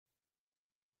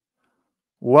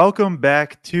Welcome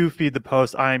back to Feed the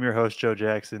Post. I am your host, Joe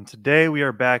Jackson. Today we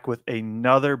are back with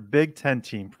another Big Ten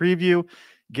team preview,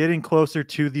 getting closer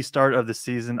to the start of the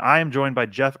season. I am joined by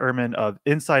Jeff Ermann of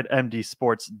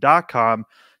InsideMDSports.com.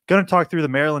 Going to talk through the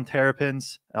Maryland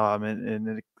Terrapins,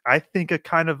 and I think a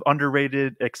kind of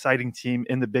underrated, exciting team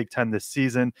in the Big Ten this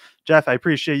season. Jeff, I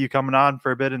appreciate you coming on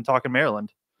for a bit and talking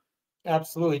Maryland.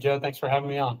 Absolutely, Joe. Thanks for having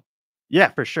me on. Yeah,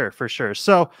 for sure, for sure.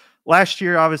 So last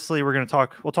year, obviously, we'll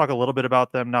talk a little bit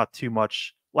about them, not too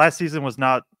much. Last season was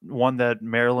not one that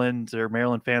Maryland or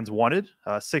Maryland fans wanted.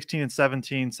 16 and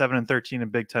 17, 7 and 13 in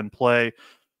Big Ten play.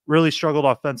 Really struggled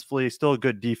offensively, still a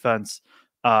good defense.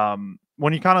 When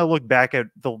you kind of look back at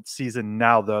the season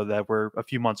now, though, that we're a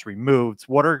few months removed,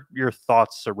 what are your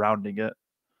thoughts surrounding it?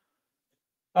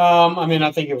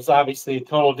 I think it was obviously a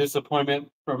total disappointment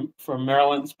from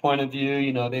Maryland's point of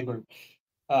view. They were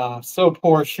so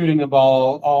poor shooting the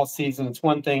ball all season. It's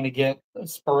one thing to get a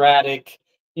sporadic,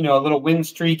 a little win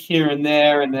streak here and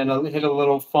there, and then hit a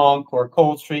little funk or a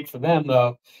cold streak. For them,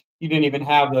 though, you didn't even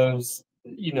have those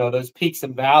peaks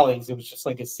and valleys. It was just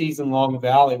like a season-long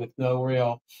valley with no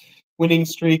real winning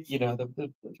streak. The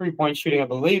 3-point shooting, I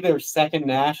believe they're second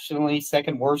nationally,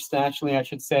 second worst nationally, I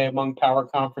should say, among power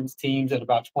conference teams at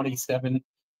about 27%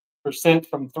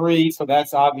 from three. So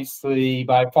that's obviously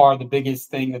by far the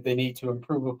biggest thing that they need to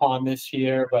improve upon this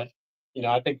year. But,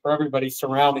 I think for everybody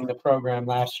surrounding the program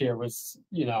last year was,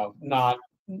 not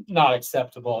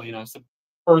acceptable. It's the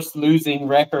first losing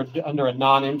record under a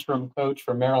non-interim coach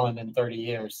for Maryland in 30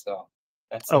 years. So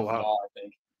that Oh, says it wow. all, I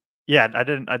think. Yeah, I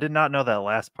did not know that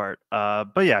last part.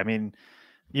 But yeah, I mean,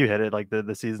 you hit it. Like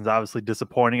the season's obviously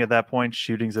disappointing at that point.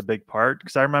 Shooting's a big part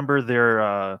because I remember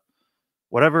their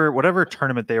whatever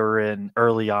tournament they were in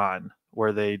early on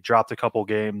where they dropped a couple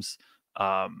games.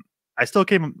 I still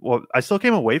came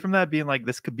away from that being like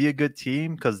this could be a good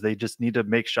team because they just need to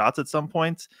make shots at some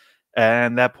point,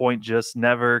 and that point just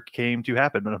never came to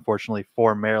happen, unfortunately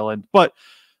for Maryland. But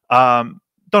um,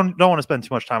 don't want to spend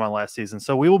too much time on last season.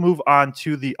 So we will move on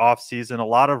to the offseason. A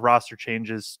lot of roster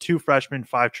changes, 2 freshmen,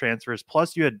 5 transfers,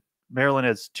 plus you had Maryland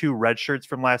has 2 red shirts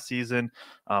from last season,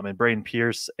 and Braden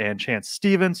Pierce and Chance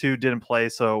Stevens, who didn't play.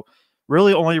 So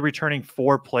really only returning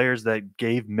 4 players that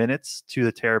gave minutes to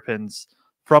the Terrapins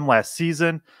from last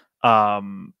season.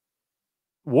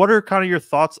 What are kind of your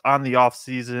thoughts on the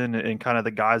offseason and kind of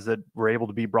the guys that were able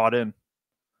to be brought in?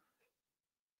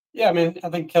 Yeah, I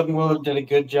think Kevin Willard did a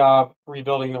good job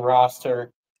rebuilding the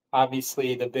roster.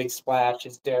 Obviously, the big splash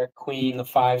is Derek Queen, the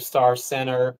 5-star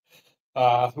center,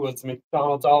 who was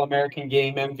McDonald's All-American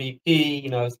Game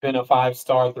MVP. Has been a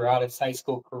 5-star throughout his high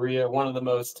school career. One of the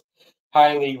most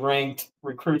highly ranked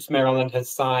recruits Maryland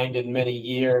has signed in many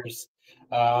years.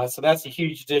 So that's a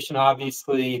huge addition.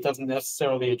 Obviously, it doesn't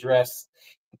necessarily address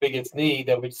the biggest need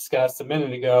that we discussed a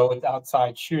minute ago with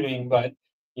outside shooting, but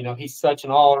he's such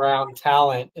an all-around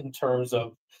talent in terms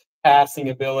of passing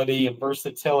ability and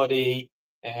versatility,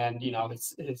 and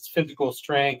his physical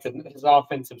strength and his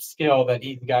offensive skill that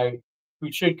he's a guy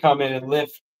who should come in and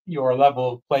lift your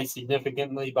level of play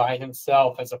significantly by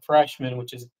himself as a freshman,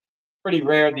 which is pretty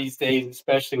rare these days,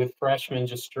 especially with freshmen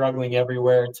just struggling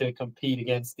everywhere to compete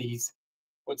against these.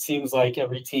 What seems like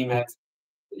every team has,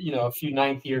 a few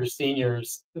ninth-year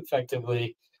seniors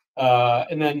effectively.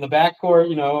 And then the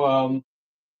backcourt,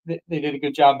 they did a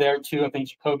good job there too. I think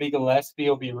Jacoby Gillespie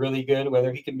will be really good.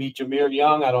 Whether he can beat Jameer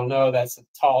Young, I don't know. That's a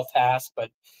tall task, but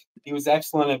he was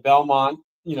excellent at Belmont.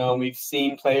 We've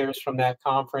seen players from that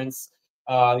conference,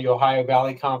 the Ohio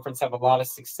Valley Conference, have a lot of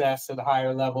success at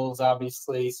higher levels,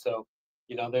 obviously. So,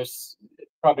 there's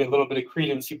probably a little bit of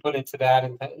credence you put into that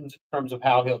in terms of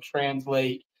how he'll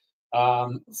translate.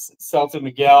 Selton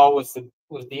Miguel was the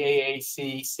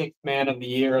AAC Sixth Man of the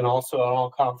Year and also an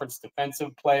All-Conference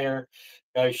Defensive Player.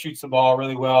 He shoots the ball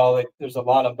really well. There's a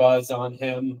lot of buzz on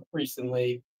him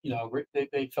recently.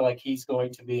 They feel like he's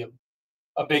going to be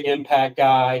a big impact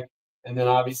guy. And then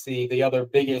obviously the other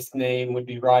biggest name would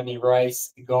be Rodney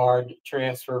Rice, the guard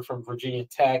transfer from Virginia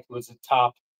Tech, who was a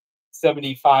top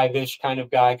 75-ish kind of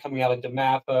guy coming out of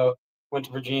DeMatha, went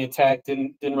to Virginia Tech,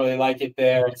 didn't really like it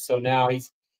there. And so now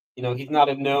he's not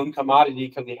a known commodity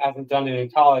because he hasn't done it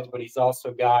in college, but he's also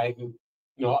a guy who,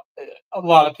 a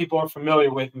lot of people are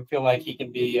familiar with and feel like he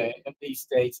can be at least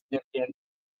a significant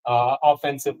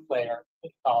offensive player at the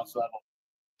college level.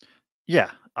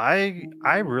 Yeah, I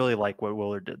really like what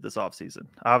Willard did this offseason.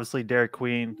 Obviously, Derek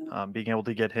Queen, being able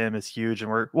to get him is huge,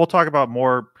 and we'll talk about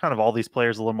more kind of all these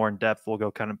players a little more in depth. We'll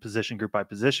go kind of position group by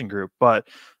position group, but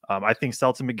I think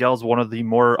Selton Miguel is one of the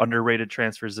more underrated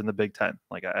transfers in the Big Ten.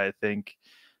 Like I think,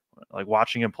 like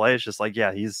watching him play, it's just like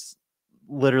yeah, he's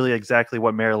literally exactly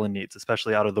what Maryland needs,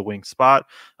 especially out of the wing spot.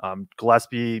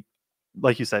 Gillespie,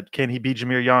 like you said, can he be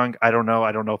Jameer Young? I don't know.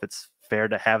 I don't know if it's fair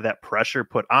to have that pressure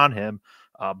put on him,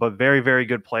 but very, very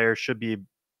good player, should be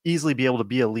easily be able to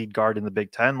be a lead guard in the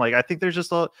Big Ten. Like, I think there's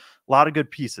just a lot of good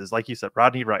pieces. Like you said,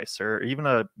 Rodney Rice, or even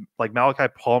a like Malachi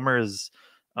Palmer is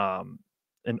um,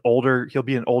 he'll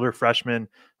be an older freshman.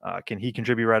 Can he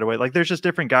contribute right away? Like, there's just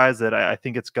different guys that I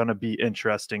think it's going to be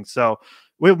interesting. So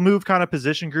we'll move kind of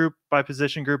position group by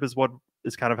position group is what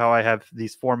is kind of how I have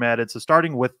these formatted. So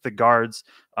starting with the guards,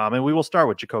 and we will start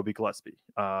with Jacoby Gillespie.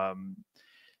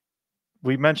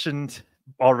 We mentioned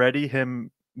already him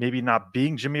maybe not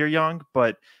being Jameer Young,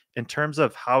 but in terms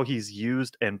of how he's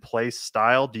used and play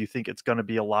style, do you think it's going to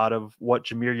be a lot of what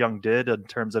Jameer Young did in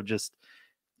terms of just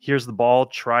here's the ball,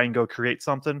 try and go create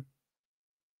something?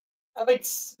 I think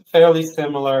it's fairly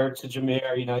similar to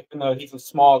Jameer. Even though he's a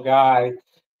small guy,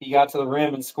 he got to the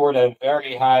rim and scored at a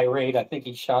very high rate. I think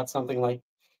he shot something like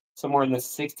somewhere in the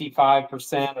 65%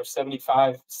 or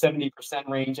 70%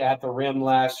 range at the rim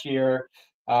last year.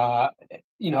 Uh,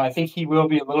 I think he will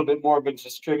be a little bit more of a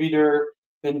distributor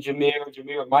than Jameer.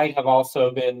 Jameer might have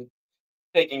also been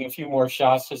taking a few more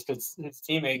shots just because his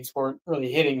teammates weren't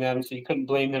really hitting them, so you couldn't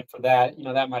blame them for that.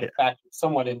 That might Yeah. have factored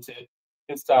somewhat into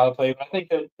his style of play. But I think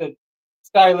that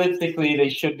stylistically they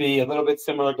should be a little bit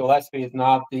similar. Gillespie is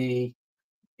not the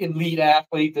elite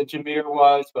athlete that Jameer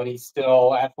was, but he's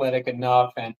still athletic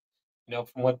enough. And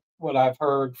from what I've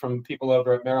heard from people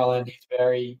over at Maryland, he's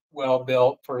very well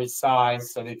built for his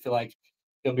size, so they feel like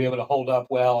he'll be able to hold up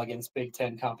well against Big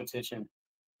Ten competition.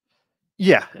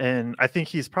 Yeah, and I think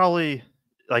he's probably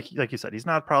like you said, he's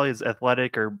not probably as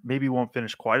athletic or maybe won't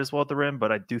finish quite as well at the rim,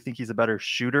 but I do think he's a better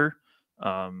shooter.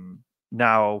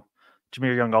 Now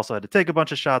Jameer Young also had to take a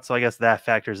bunch of shots, so I guess that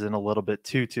factors in a little bit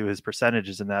too to his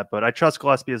percentages in that. But I trust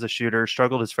Gillespie as a shooter.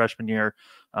 Struggled his freshman year,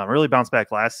 really bounced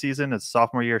back last season. His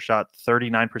sophomore year, shot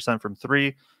 39% from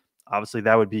three. Obviously,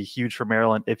 that would be huge for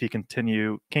Maryland if he can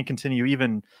continue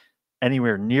even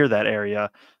anywhere near that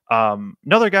area.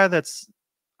 Another guy that's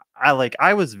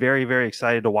I was very, very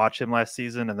excited to watch him last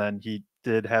season, and then he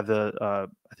did have the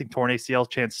I think torn ACL,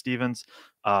 Chance Stevens,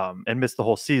 and missed the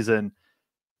whole season.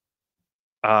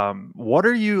 What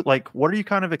are you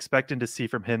kind of expecting to see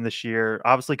from him this year?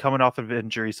 Obviously coming off of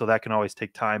injury, so that can always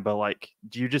take time, but like,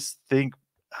 do you just think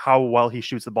how well he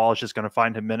shoots the ball is just going to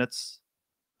find him minutes?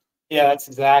 Yeah, that's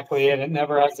exactly it. It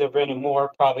never has there been a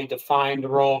more probably defined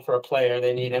role for a player.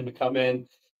 They need him to come in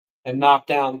and knock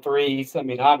down threes. I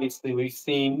mean, obviously, we've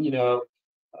seen,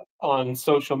 on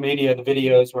social media the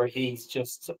videos where he's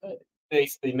just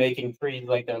basically making threes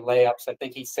like they're layups. I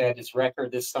think he said his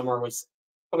record this summer was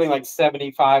something like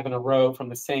 75 in a row from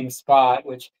the same spot,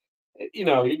 which, you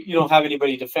don't have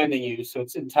anybody defending you, so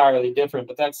it's entirely different.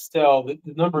 But that's still the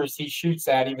numbers he shoots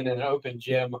at, even in an open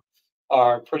gym,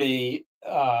 are pretty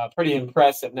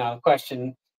impressive. Now, the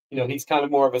question, he's kind of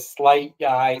more of a slight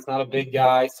guy. He's not a big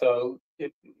guy, so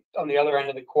on the other end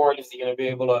of the court, is he going to be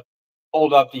able to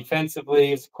hold up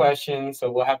defensively? Is the question. So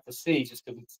we'll have to see. Just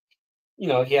because he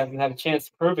hasn't had a chance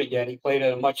to prove it yet. He played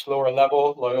at a much lower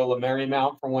level, Loyola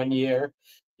Marymount, for 1 year.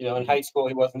 In high school,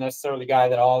 he wasn't necessarily the guy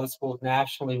that all the schools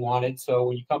nationally wanted. So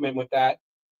when you come in with that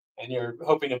and you're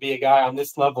hoping to be a guy on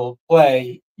this level of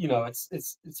play,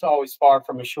 it's always far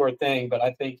from a sure thing. But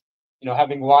I think,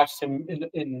 having watched him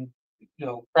in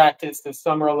practice this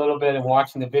summer a little bit and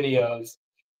watching the videos,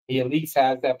 he at least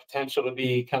has that potential to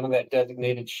be kind of that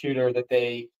designated shooter that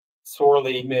they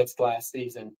sorely missed last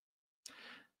season.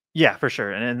 Yeah, for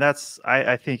sure. And that's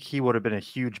I think he would have been a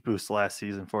huge boost last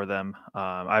season for them.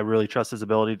 I really trust his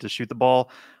ability to shoot the ball.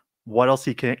 What else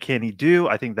can he do?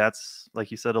 I think that's,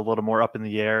 like you said, a little more up in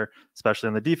the air, especially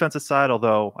on the defensive side.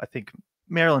 Although I think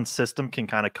Maryland's system can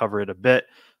kind of cover it a bit.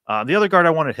 The other guard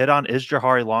I want to hit on is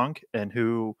Jahari Long, and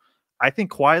who I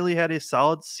think quietly had a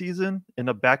solid season in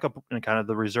a backup in kind of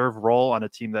the reserve role on a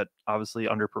team that obviously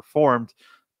underperformed.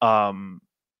 Um,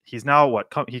 he's now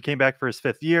he came back for his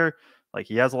fifth year. Like,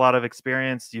 he has a lot of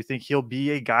experience. Do you think he'll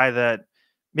be a guy that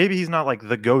maybe he's not like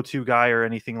the go-to guy or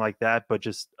anything like that, but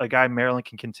just a guy Maryland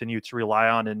can continue to rely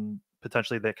on in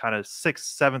potentially that kind of sixth,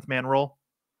 seventh man role?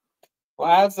 Well,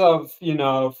 as of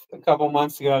a couple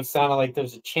months ago, it sounded like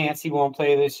there's a chance he won't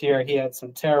play this year. He had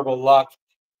some terrible luck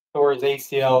towards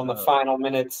ACL in the final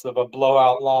minutes of a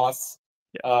blowout loss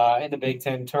Yeah. in the Big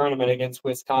Ten tournament against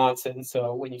Wisconsin.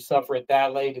 So when you suffer it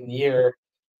that late in the year,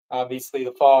 obviously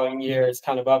the following year is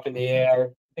kind of up in the air.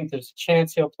 I think there's a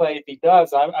chance he'll play. If he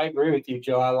does, I agree with you,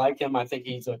 Joe. I like him. I think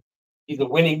he's a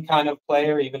winning kind of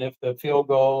player, even if the field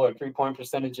goal or 3-point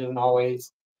percentage isn't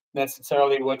always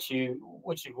necessarily what you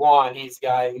want. He's a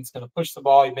guy who's going to push the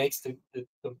ball. He makes the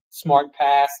smart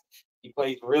pass. He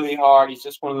plays really hard. He's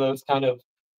just one of those kind of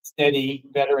steady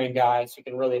veteran guys who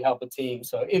can really help a team.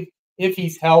 So if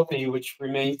he's healthy, which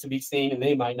remains to be seen, and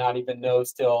they might not even know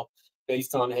still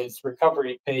based on his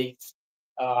recovery pace,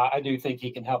 I do think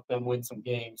he can help them win some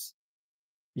games.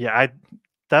 Yeah, I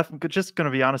definitely just gonna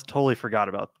be honest, totally forgot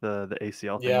about the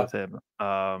ACL thing Yeah. with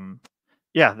him.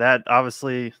 Yeah, that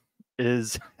obviously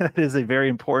is that is a very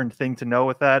important thing to know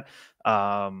with that.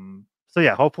 So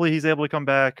yeah, hopefully he's able to come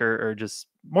back, or just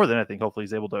more than anything, hopefully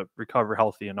he's able to recover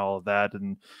healthy and all of that.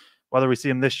 And whether we see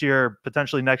him this year,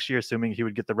 potentially next year, assuming he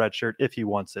would get the red shirt if he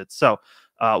wants it. So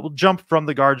we'll jump from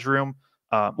the guards room.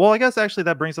 Well, I guess actually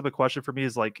that brings up a question for me: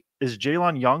 is like, is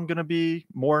Jalen Young going to be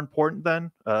more important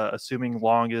then, assuming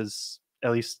Long is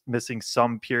at least missing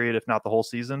some period, if not the whole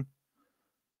season?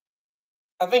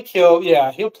 I think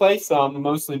he'll play some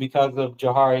mostly because of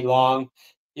Jahari Long.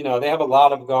 They have a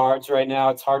lot of guards right now.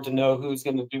 It's hard to know who's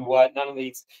going to do what. None of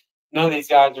these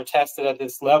guys are tested at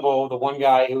this level. The one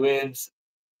guy who is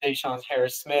Deshaun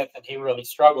Harris Smith, and he really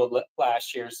struggled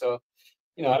last year. So,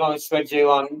 I don't expect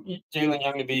Jalen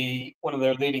Young to be one of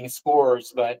their leading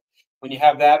scorers, but when you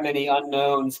have that many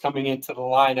unknowns coming into the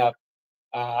lineup,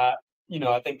 uh,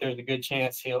 I think there's a good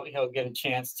chance he'll get a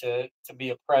chance to be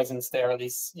a presence there, at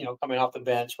least coming off the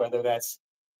bench, whether that's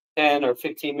 10 or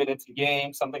 15 minutes a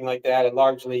game, something like that. It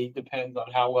largely depends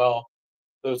on how well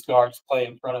those guards play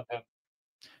in front of him.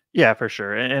 Yeah, for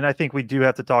sure. And I think we do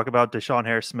have to talk about Deshaun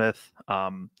Harris Smith.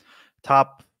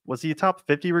 Top Was he a top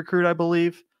 50 recruit, I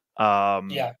believe? Um,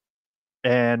 Yeah,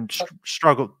 and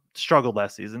struggled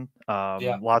last season.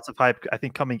 yeah. Lots of hype, I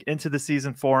think, coming into the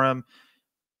season for him.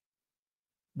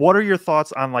 What are your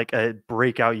thoughts on like a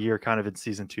breakout year kind of in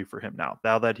season 2 for him now?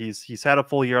 Now that he's had a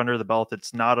full year under the belt,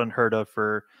 it's not unheard of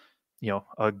for a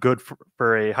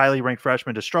for a highly ranked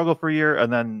freshman to struggle for a year,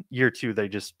 and then year 2 they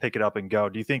just pick it up and go.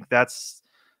 Do you think that's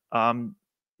um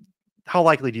how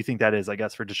likely do you think that is, I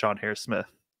guess, for Deshaun Harris Smith?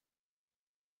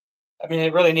 I mean,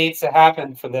 it really needs to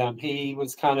happen for them. He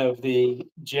was kind of the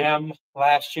gem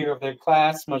last year of their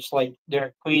class, much like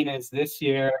Derek Queen is this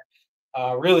year.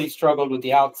 Really struggled with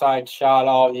the outside shot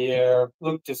all year,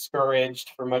 looked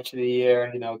discouraged for much of the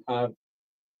year, kind of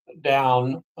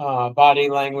down body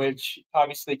language.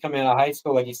 Obviously, coming out of high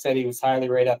school, like you said, he was highly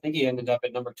rated. I think he ended up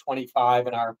at number 25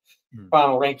 in our Mm.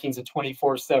 final rankings of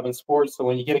 24/7 Sports. So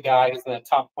when you get a guy who's in that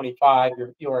top 25,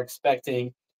 you're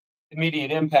expecting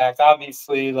immediate impact.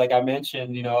 Obviously, like I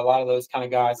mentioned, a lot of those kind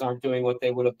of guys aren't doing what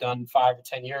they would have done 5 or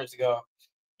 10 years ago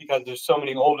because there's so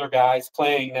many older guys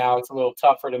playing now. It's a little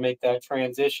tougher to make that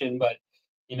transition. But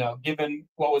given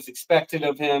what was expected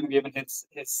of him, given his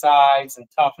size and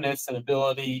toughness and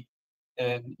ability,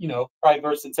 and probably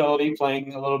versatility,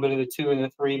 playing a little bit of the 2 and the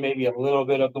 3, maybe a little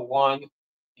bit of the 1.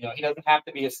 He doesn't have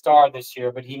to be a star this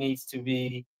year, but he needs to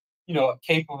be a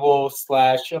capable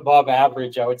slash above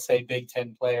average, I would say, Big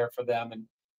Ten player for them. And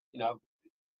you know,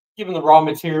 given the raw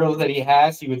materials that he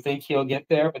has, you would think he'll get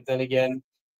there. But then again,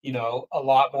 a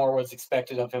lot more was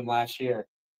expected of him last year.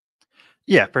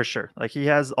 Yeah, for sure. Like, he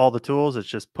has all the tools, it's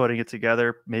just putting it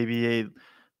together. Maybe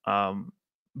a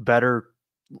better,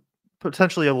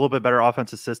 potentially a little bit better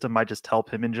offensive system might just help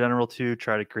him in general too,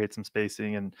 try to create some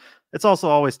spacing. And it's also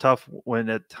always tough when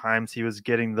at times he was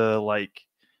getting the like,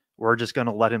 we're just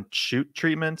gonna let him shoot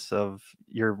treatments of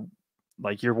you're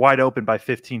wide open by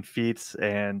 15 feet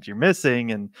and you're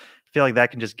missing, and I feel like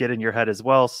that can just get in your head as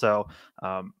well. So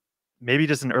um, maybe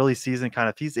just an early season kind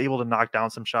of, if he's able to knock down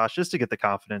some shots just to get the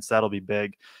confidence, that'll be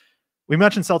big. We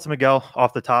mentioned Celta Miguel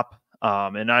off the top,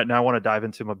 and I want to dive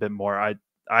into him a bit more.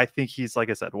 I think he's, like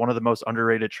I said, one of the most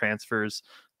underrated transfers,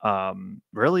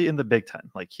 really in the Big Ten.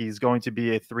 Like, he's going to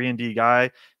be a 3-and-D guy.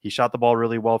 He shot the ball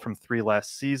really well from three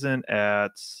last season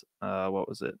at what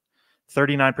was it,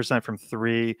 39% from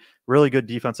three. Really good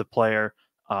defensive player.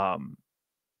 Um,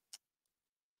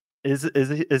 is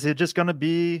it just going to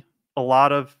be a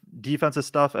lot of defensive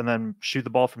stuff and then shoot the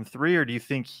ball from three, or do you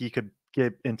think he could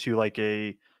get into like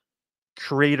a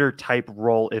creator type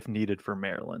role if needed for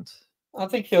Maryland? I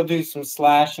think he'll do some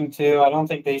slashing too. I don't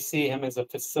think they see him as a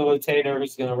facilitator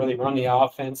who's going to really run the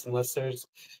offense unless there's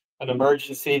an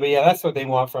emergency. But yeah, that's what they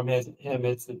want from him.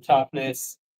 It's the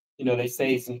toughness. They say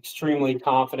he's an extremely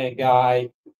confident guy,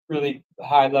 really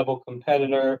high level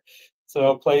competitor.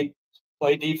 So play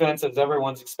defense as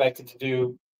everyone's expected to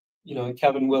do. In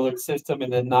Kevin Willard's system,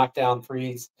 and then knock down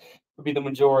threes would be the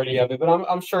majority of it. But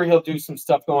I'm sure he'll do some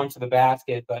stuff going to the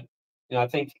basket. But I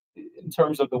think in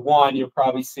terms of the one, you'll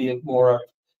probably see it more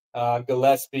of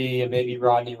Gillespie and maybe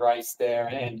Rodney Rice there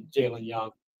and Jalen Young.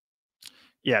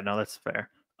 Yeah, no, that's fair.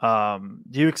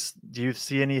 Do you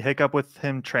see any hiccup with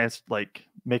him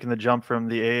making the jump from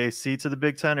the AAC to the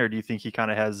Big Ten, or do you think he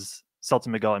kind of has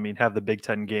Selton Miguel, I mean, have the Big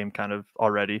Ten game kind of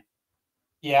already.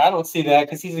 Yeah, I don't see that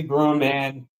because he's a grown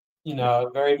man, Yeah.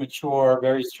 very mature,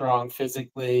 very strong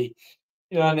physically.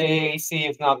 And the AAC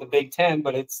is not the Big Ten,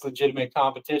 but it's legitimate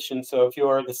competition. So if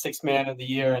you're the sixth man of the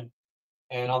year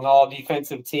and on the all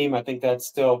defensive team, I think that's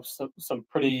still some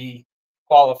pretty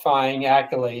qualifying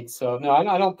accolades. So no,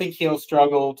 I don't think he'll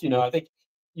struggle. I think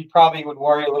you probably would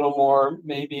worry a little more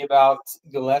maybe about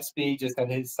Gillespie just at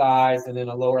his size and in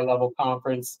a lower level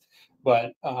conference.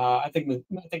 But I think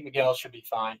Miguel should be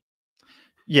fine.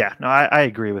 Yeah, no, I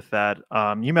agree with that.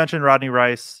 You mentioned Rodney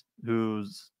Rice,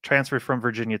 who's transferred from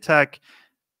Virginia Tech.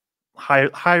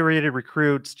 High rated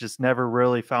recruits, just never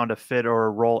really found a fit or a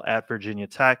role at Virginia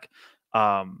Tech.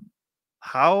 Um,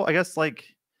 how I guess like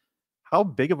how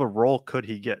big of a role could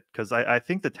he get? Because I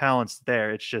think the talent's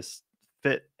there. It's just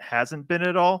fit hasn't been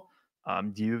at all.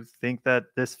 Do you think that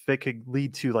this fit could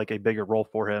lead to like a bigger role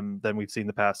for him than we've seen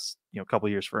the past couple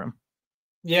years for him?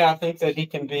 Yeah, I think that he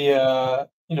can be a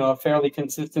fairly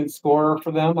consistent scorer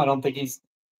for them. I don't think he's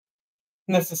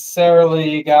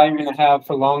necessarily a guy you're going to have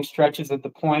for long stretches at the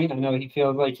point. I know he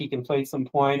feels like he can play some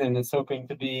point and is hoping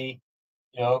to be,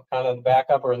 kind of the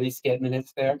backup or at least get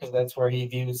minutes there because that's where he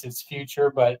views his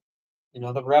future. But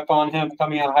the rep on him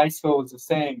coming out of high school was the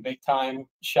same, big time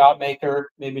shot maker,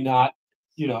 maybe not,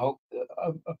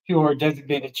 a pure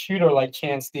designated shooter like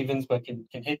Chance Stevens, but can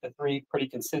hit the three pretty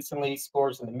consistently,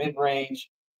 scores in the mid range,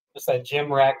 just that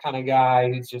gym rat kind of guy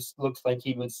who just looks like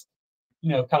he was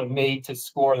kind of made to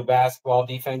score the basketball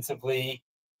defensively.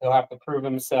 He'll have to prove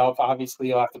himself. Obviously,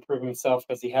 he'll have to prove himself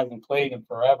because he hasn't played in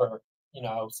forever,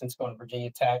 since going to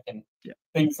Virginia Tech and Yeah.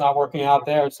 things not working out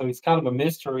there. So he's kind of a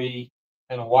mystery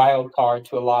and a wild card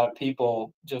to a lot of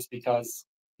people just because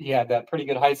he had that pretty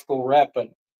good high school rep, but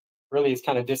really has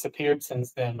kind of disappeared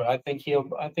since then. But I think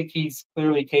he's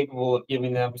clearly capable of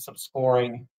giving them some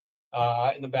scoring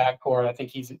in the backcourt. I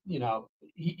think he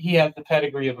has the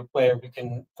pedigree of a player who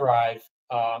can thrive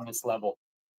on this level.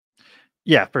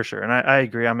 Yeah, for sure. And I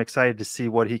agree. I'm excited to see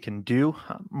what he can do.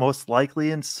 Most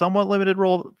likely in somewhat limited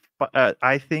role,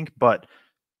 I think. But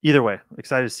either way,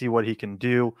 excited to see what he can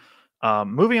do.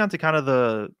 Moving on to kind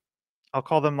of I'll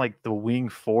call them like the wing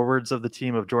forwards of the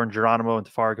team of Jordan Geronimo and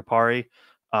Tafari Kapari.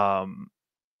 Um,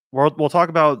 we'll talk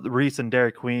about Reese and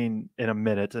Derek Queen in a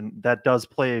minute, and that does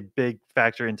play a big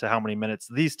factor into how many minutes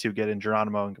these two get in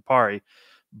Geronimo and Kapari.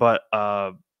 But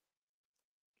how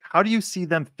do you see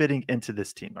them fitting into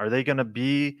this team? Are they going to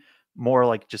be more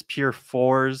like just pure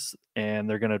fours, and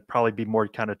they're going to probably be more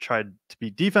kind of tried to be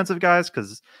defensive guys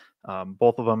because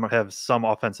both of them have some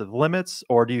offensive limits,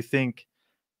 or do you think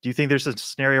there's a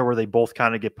scenario where they both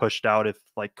kind of get pushed out if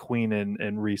like Queen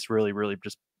and Reese really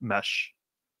just mesh?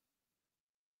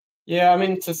 Yeah, I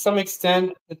mean, to some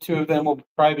extent, the two of them will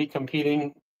probably be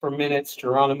competing for minutes.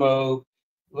 Geronimo,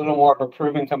 a little more of a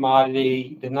proven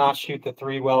commodity, did not shoot the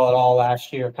three well at all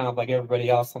last year, kind of like everybody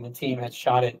else on the team had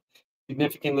shot it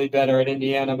significantly better at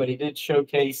Indiana, but he did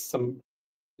showcase some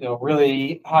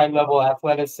really high level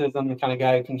athleticism, the kind of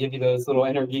guy who can give you those little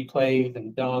energy plays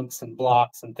and dunks and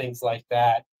blocks and things like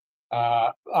that.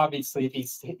 Obviously, if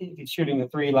he's shooting the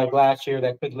three like last year,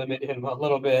 that could limit him a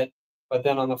little bit. But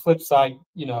then on the flip side,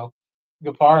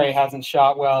 Gapare hasn't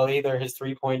shot well either. His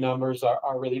 3-point numbers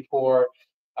are really poor.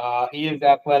 He is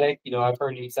athletic. I've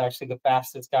heard he's actually the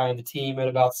fastest guy on the team at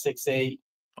about 6'8".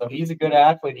 So he's a good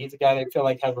athlete. He's a guy that I feel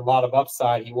like has a lot of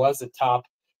upside. He was a top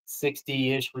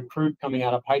 60-ish recruit coming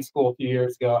out of high school a few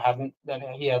years ago.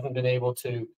 He hasn't been able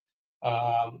to,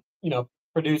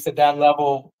 produce at that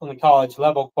level on the college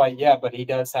level quite yet. But he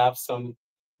does have some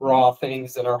raw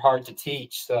things that are hard to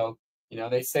teach. So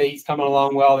they say he's coming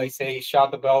along well. They say he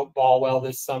shot the ball well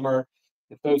this summer.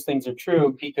 If those things are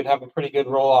true, he could have a pretty good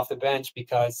role off the bench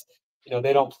because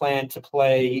they don't plan to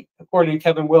play. According to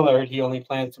Kevin Willard, he only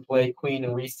plans to play Queen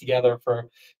and Reese together for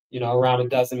around a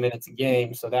dozen minutes a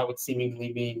game. So that would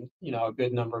seemingly mean a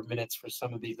good number of minutes for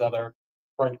some of these other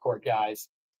front court guys.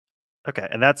 Okay,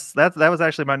 and that was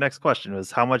actually my next question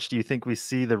was how much do you think we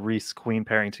see the Reese Queen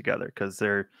pairing together? Because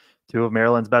they're two of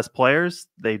Maryland's best players.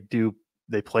 They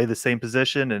play the same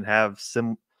position and they have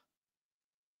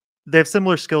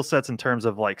similar skill sets in terms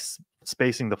of like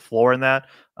spacing the floor in that.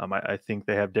 I think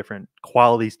they have different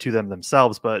qualities to them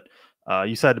themselves, but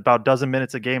you said about dozen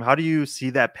minutes a game. How do you see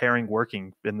that pairing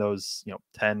working in those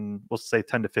 10, we'll say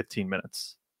 10 to 15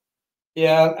 minutes?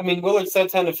 Yeah, I mean, Willard said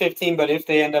 10 to 15, but if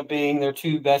they end up being their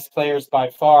two best players by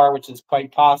far, which is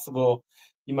quite possible,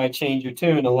 you might change your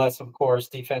tune, unless, of course,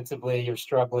 defensively you're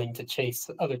struggling to chase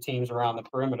other teams around the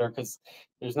perimeter because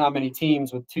there's not many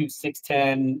teams with two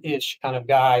 6'10" ish kind of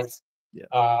guys Yeah.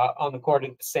 on the court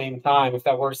at the same time. If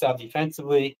that works out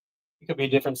defensively, it could be a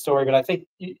different story. But I think,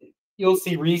 you'll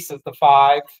see Reese as the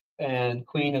 5 and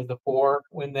Queen as the 4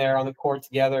 when they're on the court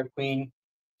together. Queen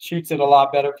shoots it a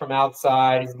lot better from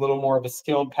outside. He's a little more of a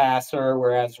skilled passer,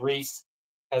 whereas Reese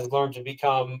has learned to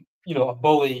become, a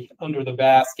bully under the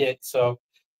basket. So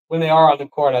when they are on the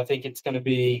court, I think it's going to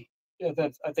be.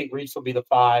 I think Reese will be the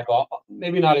 5,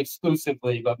 maybe not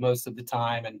exclusively, but most of the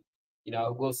time. And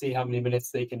we'll see how many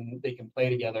minutes they can play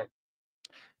together.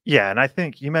 Yeah, and I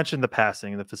think you mentioned the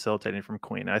passing and the facilitating from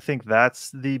Queen. I think that's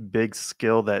the big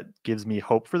skill that gives me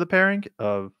hope for the pairing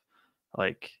of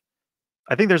like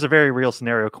I think there's a very real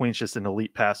scenario. Queen's just an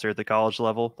elite passer at the college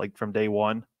level, like from day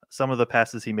one. Some of the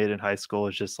passes he made in high school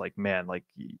is just like, man, like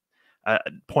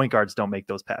point guards don't make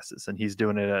those passes, and he's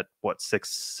doing it at what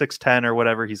 6'10" or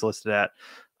whatever he's listed at.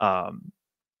 Um,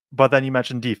 but then you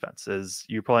mentioned defense, is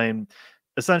you're playing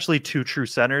essentially two true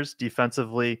centers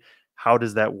defensively. How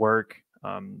does that work?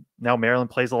 Now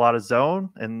Maryland plays a lot of zone,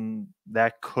 and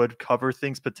that could cover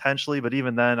things potentially. But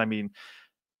even then, I mean,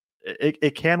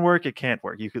 it can work, it can't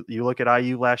work. You look at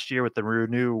IU last year with the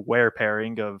Renew Ware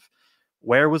pairing of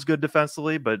Ware was good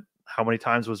defensively, but how many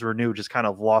times was Renew just kind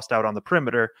of lost out on the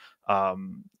perimeter?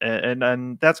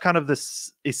 And that's kind of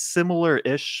this a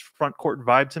similar-ish front court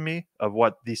vibe to me of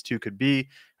what these two could be.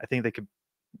 I think they could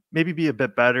maybe be a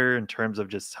bit better in terms of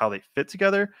just how they fit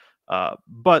together.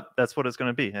 But that's what it's going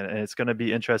to be, and it's going to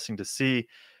be interesting to see.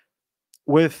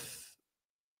 With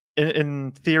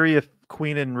in theory, if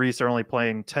Queen and Reese are only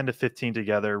playing 10 to 15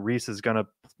 together, Reese is going to,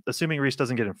 assuming Reese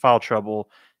doesn't get in foul trouble,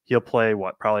 he'll play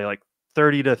what, probably like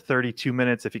 30 to 32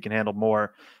 minutes if he can handle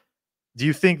more. Do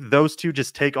you think those two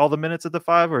just take all the minutes at the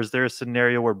 5, or is there a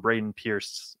scenario where Braden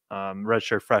Pierce,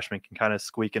 redshirt freshman, can kind of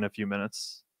squeak in a few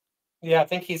minutes? Yeah, I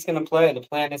think he's going to play. The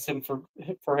plan is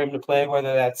for him to play,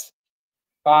 whether that's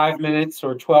 5 minutes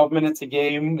or 12 minutes a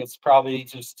game. It's probably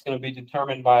just going to be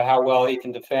determined by how well he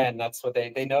can defend. That's what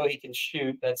they know he can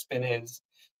shoot. That's been his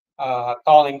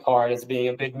calling card, as being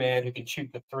a big man who can shoot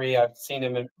the 3. I've seen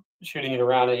him shooting it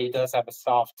around, and he does have a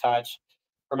soft touch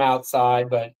from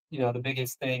outside. But the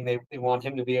biggest thing, they want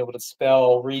him to be able to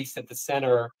spell Reese at the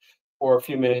center for a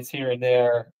few minutes here and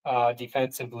there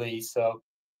defensively. So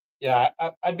yeah,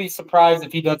 I'd be surprised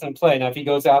if he doesn't play. Now, if he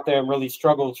goes out there and really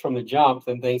struggles from the jump,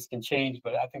 then things can change.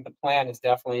 But I think the plan is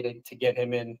definitely to get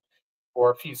him in for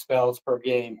a few spells per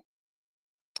game.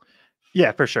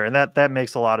 Yeah, for sure, and that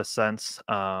makes a lot of sense.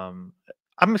 I'm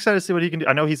excited to see what he can do.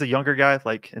 I know he's a younger guy,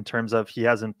 like in terms of he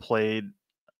hasn't played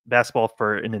basketball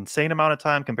for an insane amount of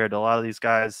time compared to a lot of these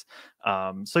guys.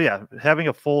 So yeah, having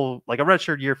a full like a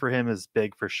redshirt year for him is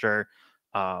big for sure.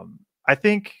 I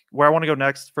think where I want to go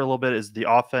next for a little bit is the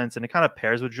offense, and it kind of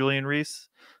pairs with Julian Reese.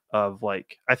 Of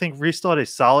like, I think Reese still had a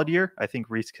solid year. I think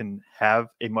Reese can have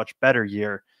a much better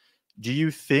year. Do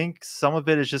you think some of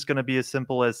it is just going to be as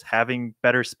simple as having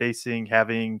better spacing,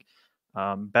 having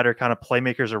better kind of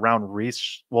playmakers around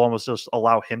Reese will almost just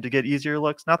allow him to get easier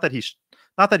looks? Not that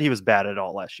he was bad at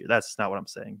all last year. That's not what I'm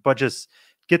saying. But just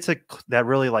get to that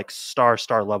really like star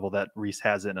level that Reese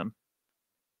has in him.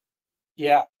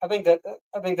 Yeah, I think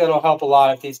that'll help a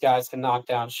lot if these guys can knock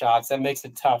down shots. That makes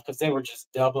it tough because they were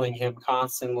just doubling him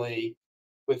constantly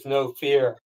with no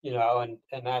fear, and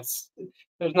that's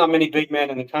there's not many big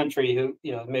men in the country who,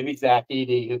 maybe Zach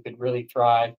Edey, who could really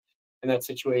thrive in that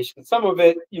situation. Some of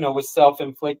it, was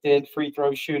self-inflicted. Free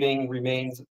throw shooting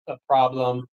remains a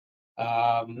problem.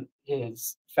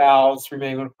 His fouls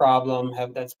remain a problem.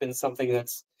 That's been something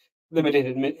that's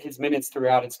limited his minutes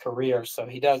throughout his career. So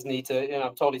he does need to,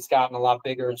 I'm told he's gotten a lot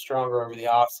bigger and stronger over the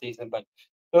offseason. But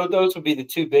those would be the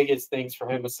two biggest things for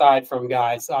him, aside from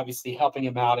guys obviously helping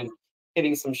him out and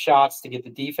hitting some shots to get the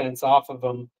defense off of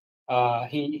him. For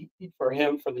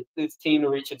this team to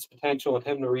reach its potential and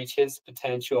him to reach his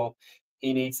potential,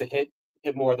 he needs to hit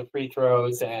more of the free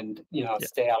throws and Yeah.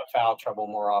 stay out of foul trouble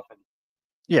more often.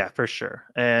 Yeah, for sure.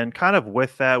 And kind of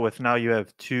with that, with now you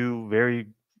have two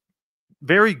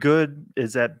very good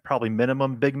is at probably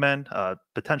minimum big men,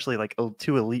 potentially like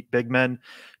two elite big men.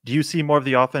 Do you see more of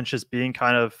the offense just being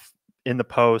kind of in the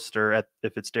post, or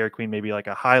if it's Derek Queen, maybe like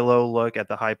a high-low look at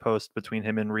the high post between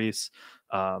him and Reese?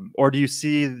 Or do you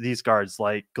see these guards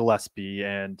like Gillespie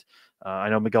and I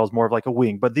know Miguel's more of like a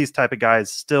wing, but these type of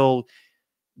guys still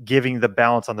giving the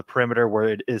balance on the perimeter where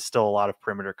it is still a lot of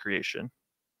perimeter creation?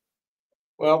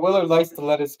 Well, Willard likes to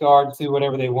let his guards do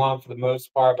whatever they want for the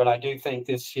most part, but I do think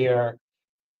this year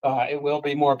it will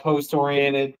be more post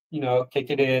oriented.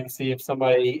 Kick it in, see if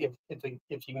somebody, if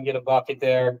you can get a bucket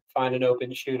there, find an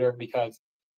open shooter, because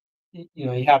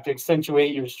you have to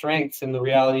accentuate your strengths. And the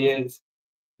reality is,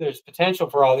 there's potential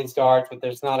for all these guards, but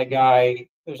there's not a guard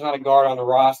on the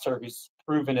roster who's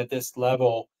proven at this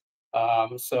level.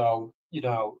 So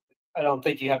I don't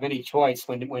think you have any choice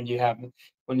when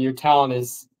your talent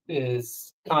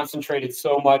is concentrated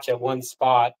so much at one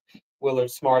spot.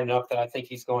 Willard's smart enough that I think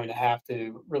he's going to have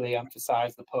to really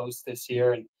emphasize the post this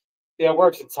year. And yeah, it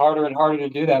works. It's harder and harder to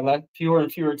do that. Fewer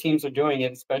and fewer teams are doing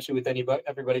it, especially with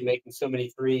everybody making so many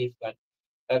threes. But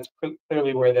that's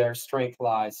clearly where their strength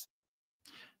lies.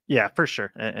 Yeah, for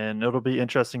sure. And it'll be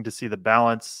interesting to see the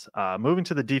balance. Moving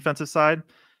to the defensive side,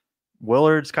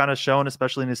 Willard's kind of shown,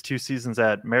 especially in his 2 seasons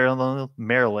at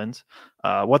Maryland,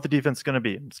 what the defense is going to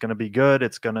be. It's going to be good.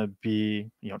 It's going to be,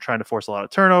 trying to force a lot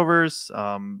of turnovers,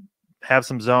 have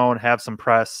some zone, have some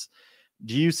press.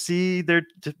 Do you see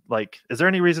is there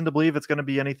any reason to believe it's going to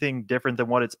be anything different than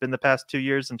what it's been the past 2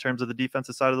 years in terms of the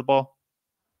defensive side of the ball?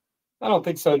 I don't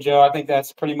think so, Joe. I think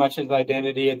that's pretty much his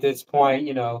identity at this point.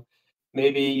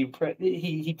 Maybe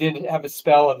he did have a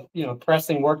spell of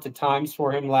pressing worked at times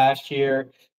for him last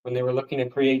year when they were looking to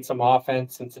create some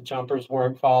offense since the jumpers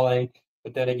weren't falling.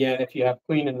 But then again, if you have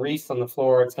Queen and Reese on the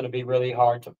floor, it's going to be really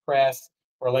hard to press.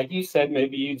 Or like you said,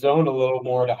 maybe you zone a little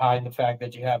more to hide the fact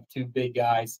that you have two big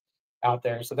guys out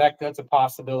there. So that's a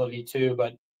possibility too.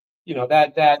 But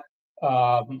that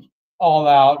um, all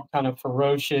out kind of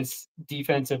ferocious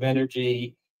defensive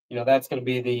energy, that's going to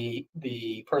be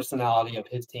the personality of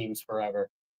his teams forever.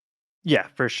 Yeah,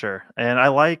 for sure. And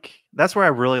that's where I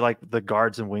really like the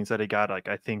guards and wings that he got. Like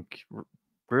I think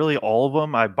really all of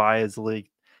them I buy as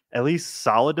at least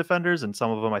solid defenders, and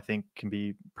some of them I think can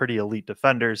be pretty elite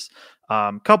defenders.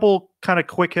 Couple kind of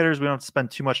quick hitters. We don't have to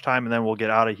spend too much time, and then we'll get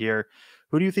out of here.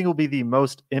 Who do you think will be the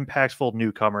most impactful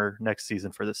newcomer next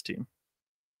season for this team?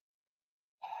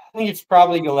 I think it's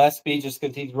probably Gillespie just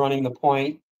because he's running the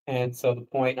point, and so the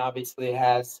point obviously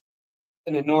has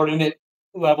an inordinate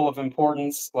level of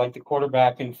importance, like the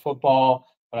quarterback in football.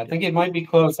 But I think it might be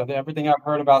close. Everything I've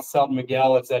heard about Selton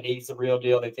Miguel is that he's the real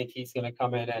deal. They think he's going to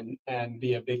come in and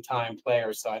be a big time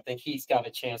player. So I think he's got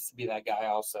a chance to be that guy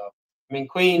also. I mean,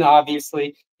 Queen,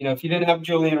 obviously, if you didn't have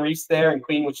Julian Reese there and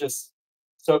Queen was just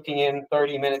soaking in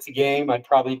 30 minutes a game, I'd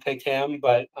probably pick him.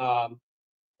 But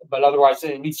otherwise,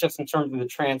 at least just in terms of the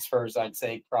transfers, I'd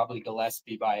say probably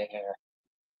Gillespie by a hair.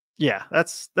 Yeah,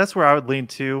 that's where I would lean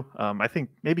to. I think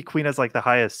maybe Queen has like the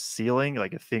highest ceiling.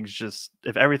 Like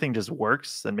if everything just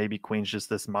works, then maybe Queen's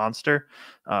just this monster.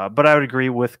 But I would agree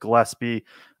with Gillespie.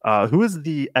 Who is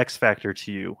the X factor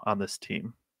to you on this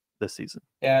team this season?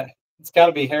 Yeah, it's got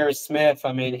to be Harris Smith.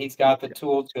 I mean, he's got the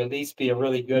tool to at least be a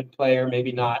really good player,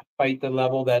 maybe not quite the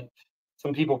level that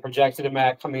some people projected him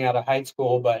at coming out of high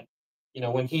school. But,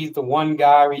 when he's the one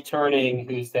guy returning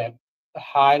who's that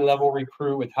high level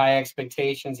recruit with high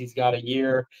expectations, he's got a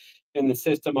year in the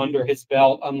system under his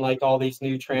belt, unlike all these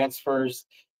new transfers.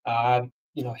 Uh,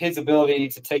 his ability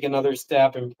to take another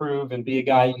step, improve, and be a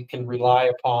guy you can rely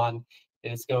upon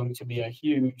is going to be a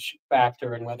huge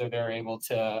factor in whether they're able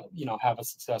to, have a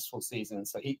successful season.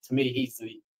 So to me, he's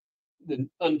the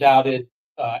undoubted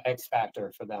X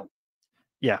factor for them.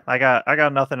 Yeah, I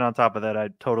got nothing on top of that. I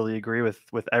totally agree with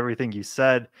everything you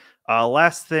said.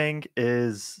 Last thing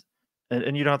is,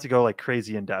 and you don't have to go like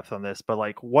crazy in depth on this, but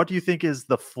like, what do you think is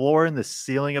the floor and the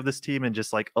ceiling of this team, and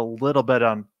just like a little bit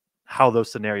on how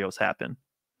those scenarios happen?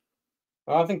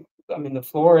 Well, I mean, the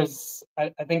floor is,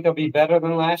 I think they'll be better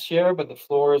than last year, but the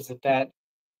floor is that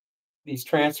these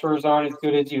transfers aren't as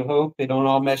good as you hope. They don't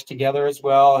all mesh together as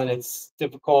well, and it's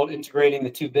difficult integrating the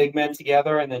two big men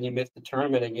together, and then you miss the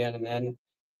tournament again, and then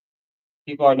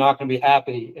people are not going to be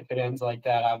happy if it ends like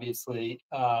that, obviously.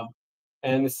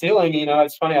 And the ceiling,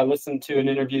 it's funny. I listened to an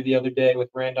interview the other day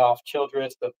with Randolph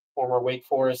Childress, the former Wake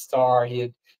Forest star. He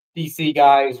had DC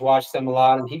guy who's watched them a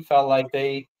lot, and he felt like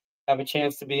they have a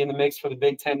chance to be in the mix for the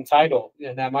Big Ten title.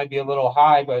 And that might be a little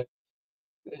high, but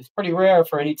it's pretty rare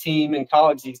for any team in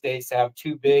college these days to have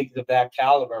two bigs of that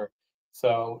caliber.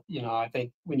 So, I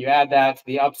think when you add that to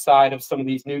the upside of some of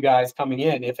these new guys coming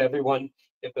in, if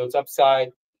those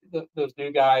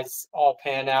new guys all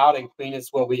pan out and Queen is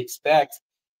what we expect,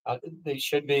 they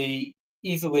should be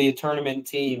easily a tournament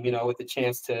team, with a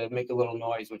chance to make a little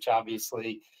noise, which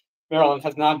obviously Maryland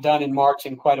has not done in March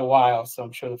in quite a while. So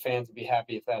I'm sure the fans would be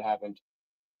happy if that happened.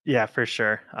 Yeah, for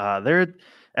sure.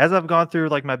 As I've gone through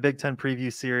like my Big Ten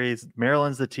preview series,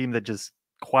 Maryland's the team that just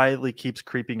quietly keeps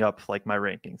creeping up like my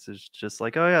rankings. It's just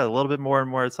like, oh yeah, a little bit more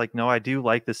and more. It's like, no, I do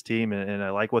like this team, and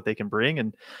I like what they can bring,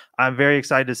 and I'm very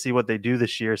excited to see what they do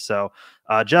this year. So,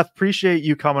 Jeff, appreciate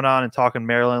you coming on and talking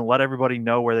Maryland. Let everybody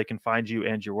know where they can find you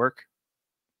and your work.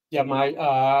 Yeah,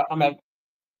 I'm at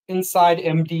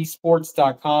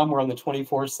InsideMDSports.com. We're on the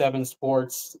 24/7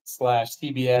 Sports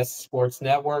 /CBS Sports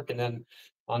Network. And then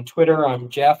on Twitter, I'm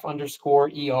Jeff _ERMANN.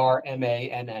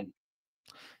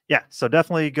 Yeah, so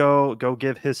definitely go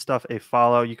give his stuff a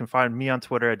follow. You can find me on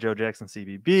Twitter at Joe Jackson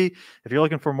CBB. If you're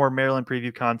looking for more Maryland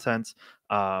preview content,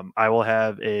 I will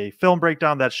have a film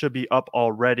breakdown that should be up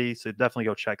already. So definitely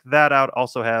go check that out.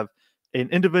 Also have an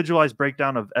individualized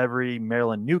breakdown of every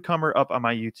Maryland newcomer up on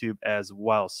my YouTube as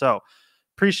well. So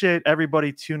appreciate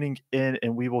everybody tuning in,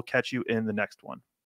 and we will catch you in the next one.